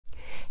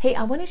Hey,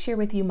 I want to share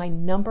with you my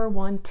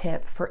 #1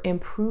 tip for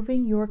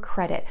improving your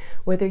credit,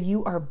 whether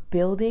you are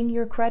building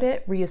your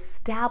credit,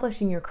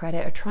 reestablishing your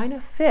credit, or trying to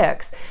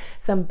fix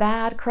some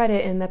bad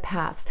credit in the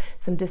past,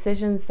 some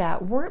decisions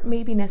that weren't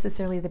maybe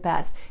necessarily the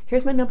best.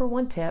 Here's my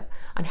 #1 tip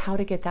on how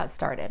to get that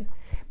started.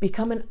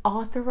 Become an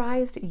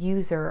authorized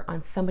user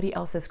on somebody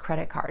else's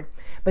credit card.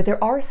 But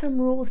there are some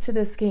rules to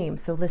this game,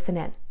 so listen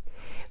in.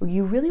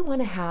 You really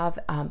want to have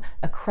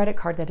a credit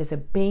card that is a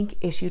bank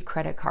issued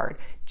credit card.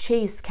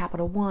 Chase,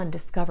 Capital One,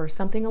 Discover,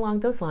 something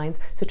along those lines.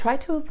 So try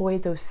to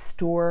avoid those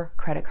store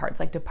credit cards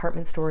like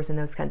department stores and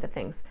those kinds of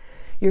things.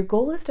 Your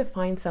goal is to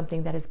find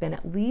something that has been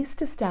at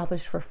least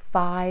established for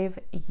 5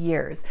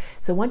 years.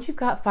 So once you've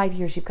got 5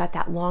 years, you've got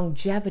that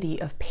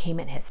longevity of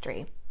payment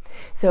history.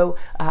 So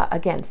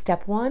again,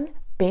 step 1,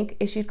 bank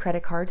issued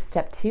credit card.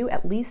 Step 2,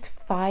 at least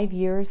 5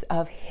 years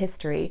of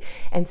history.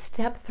 And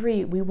step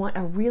 3, we want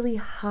a really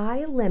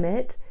high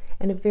limit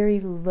and a very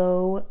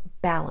low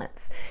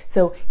balance.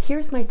 So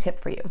here's my tip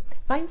for you.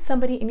 Find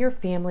somebody in your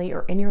family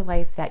or in your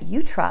life that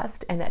you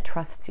trust and that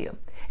trusts you.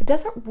 It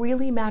doesn't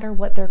really matter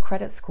what their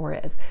credit score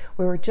is.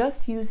 We're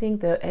just using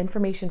the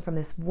information from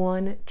this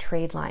one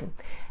trade line.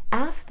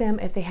 Ask them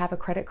if they have a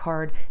credit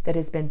card that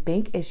has been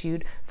bank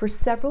issued for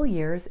several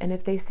years, and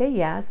if they say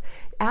yes,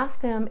 ask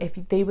them if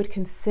they would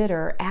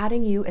consider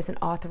adding you as an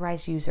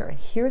authorized user. And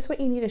here's what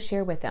you need to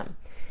share with them.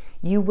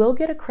 You will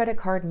get a credit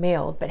card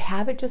mailed, but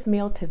have it just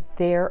mailed to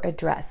their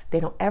address. They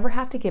don't ever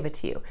have to give it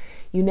to you.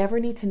 You never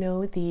need to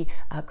know the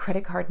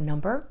credit card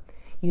number.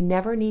 You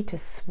never need to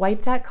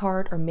swipe that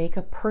card or make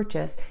a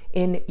purchase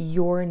in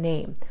your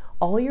name.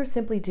 All you're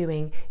simply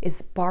doing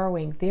is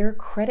borrowing their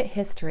credit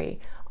history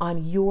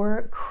on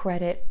your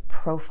credit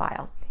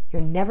profile.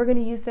 You're never going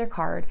to use their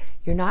card.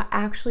 You're not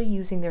actually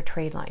using their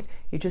trade line.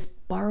 You're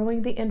just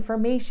borrowing the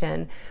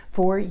information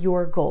for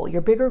your goal.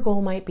 Your bigger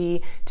goal might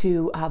be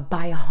to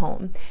buy a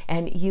home,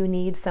 and you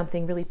need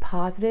something really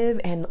positive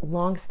and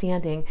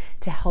long-standing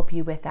to help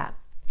you with that.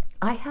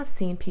 I have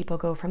seen people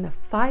go from the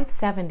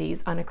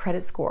 570s on a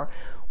credit score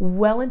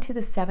well into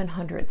the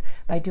 700s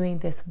by doing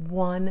this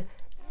one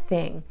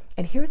thing.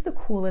 And here's the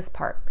coolest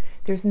part.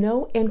 There's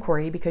no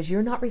inquiry because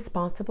you're not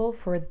responsible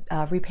for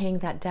repaying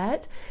that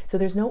debt. So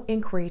there's no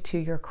inquiry to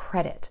your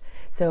credit.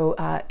 So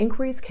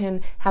inquiries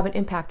can have an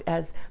impact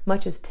as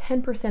much as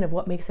 10% of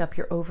what makes up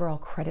your overall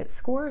credit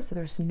score. So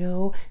there's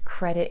no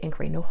credit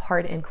inquiry, no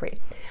hard inquiry.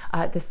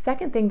 The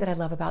second thing that I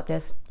love about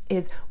this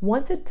is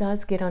once it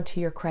does get onto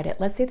your credit,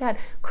 let's say that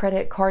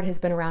credit card has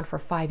been around for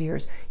 5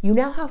 years, you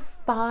now have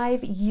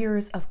 5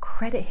 years of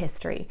credit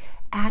history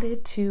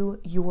added to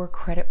your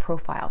credit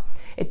profile.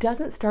 It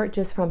doesn't start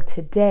just from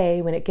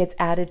today when it gets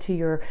added to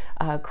your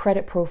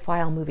credit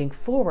profile moving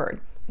forward.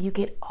 You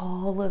get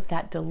all of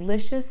that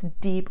delicious,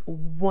 deep,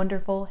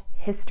 wonderful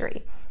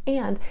history.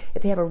 And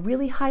if they have a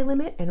really high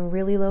limit and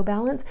really low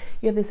balance,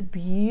 you have this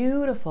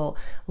beautiful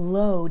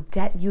low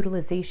debt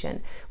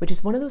utilization, which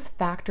is one of those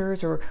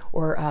factors or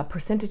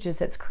percentages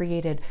that's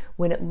created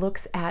when it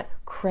looks at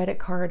credit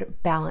card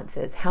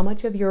balances. How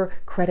much of your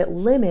credit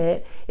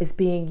limit is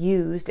being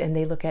used, and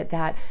they look at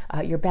that,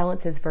 your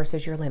balances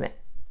versus your limit.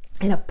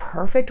 In a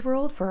perfect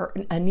world, for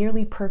a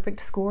nearly perfect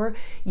score,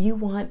 you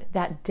want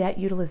that debt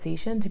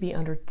utilization to be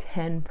under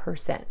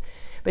 10%.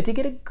 But to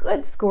get a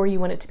good score, you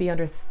want it to be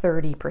under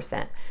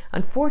 30%.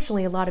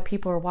 Unfortunately, a lot of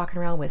people are walking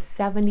around with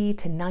 70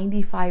 to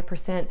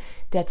 95%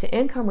 debt to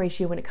income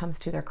ratio when it comes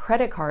to their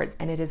credit cards,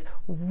 and it is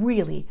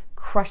really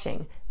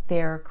crushing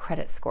their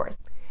credit scores.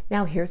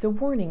 Now, here's a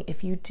warning.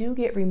 If you do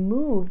get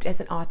removed as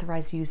an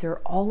authorized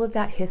user, all of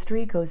that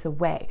history goes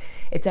away.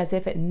 It's as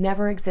if it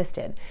never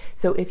existed.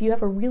 So if you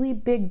have a really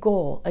big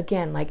goal,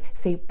 again, like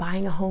say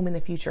buying a home in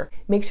the future,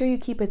 make sure you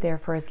keep it there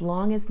for as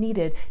long as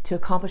needed to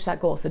accomplish that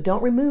goal. So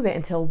don't remove it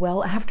until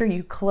well after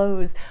you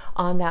close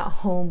on that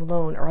home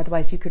loan, or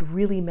otherwise you could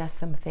really mess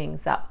some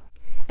things up.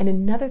 And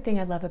another thing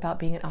I love about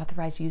being an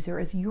authorized user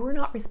is you're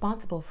not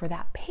responsible for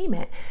that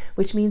payment,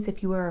 which means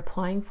if you are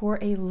applying for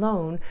a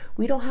loan,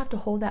 we don't have to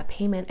hold that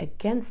payment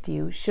against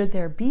you, should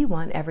there be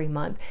one every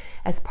month,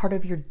 as part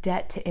of your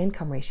debt to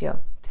income ratio,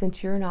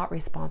 since you're not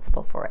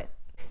responsible for it.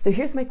 So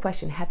here's my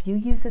question. Have you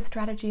used this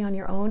strategy on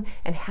your own,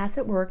 and has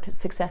it worked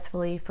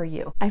successfully for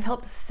you? I've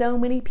helped so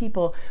many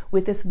people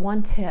with this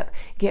one tip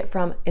get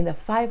from in the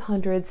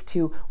 500s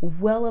to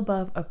well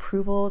above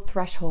approval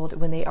threshold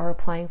when they are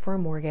applying for a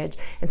mortgage.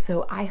 And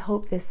so I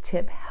hope this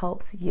tip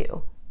helps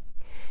you.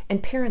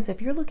 And parents,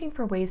 if you're looking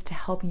for ways to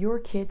help your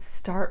kids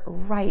start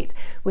right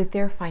with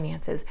their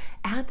finances,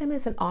 add them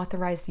as an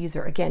authorized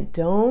user. Again,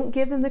 don't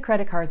give them the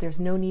credit card. There's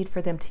no need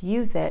for them to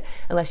use it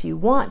unless you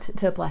want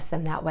to bless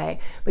them that way.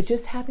 But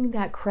just having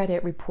that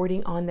credit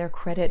reporting on their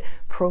credit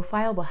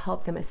profile will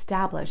help them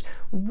establish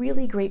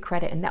really great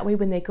credit. And that way,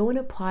 when they go and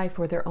apply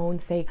for their own,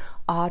 say,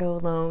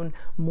 auto loan,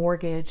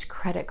 mortgage,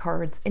 credit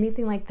cards,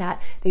 anything like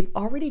that, they've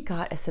already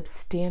got a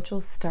substantial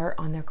start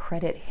on their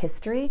credit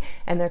history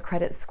and their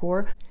credit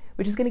score,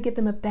 which is going to give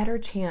them a better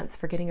chance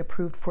for getting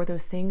approved for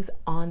those things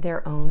on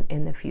their own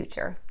in the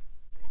future.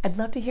 I'd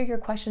love to hear your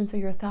questions or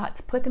your thoughts.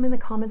 Put them in the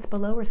comments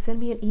below or send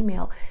me an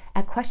email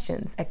at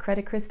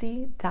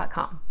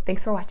questions@creditkristi.com.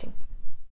 Thanks for watching.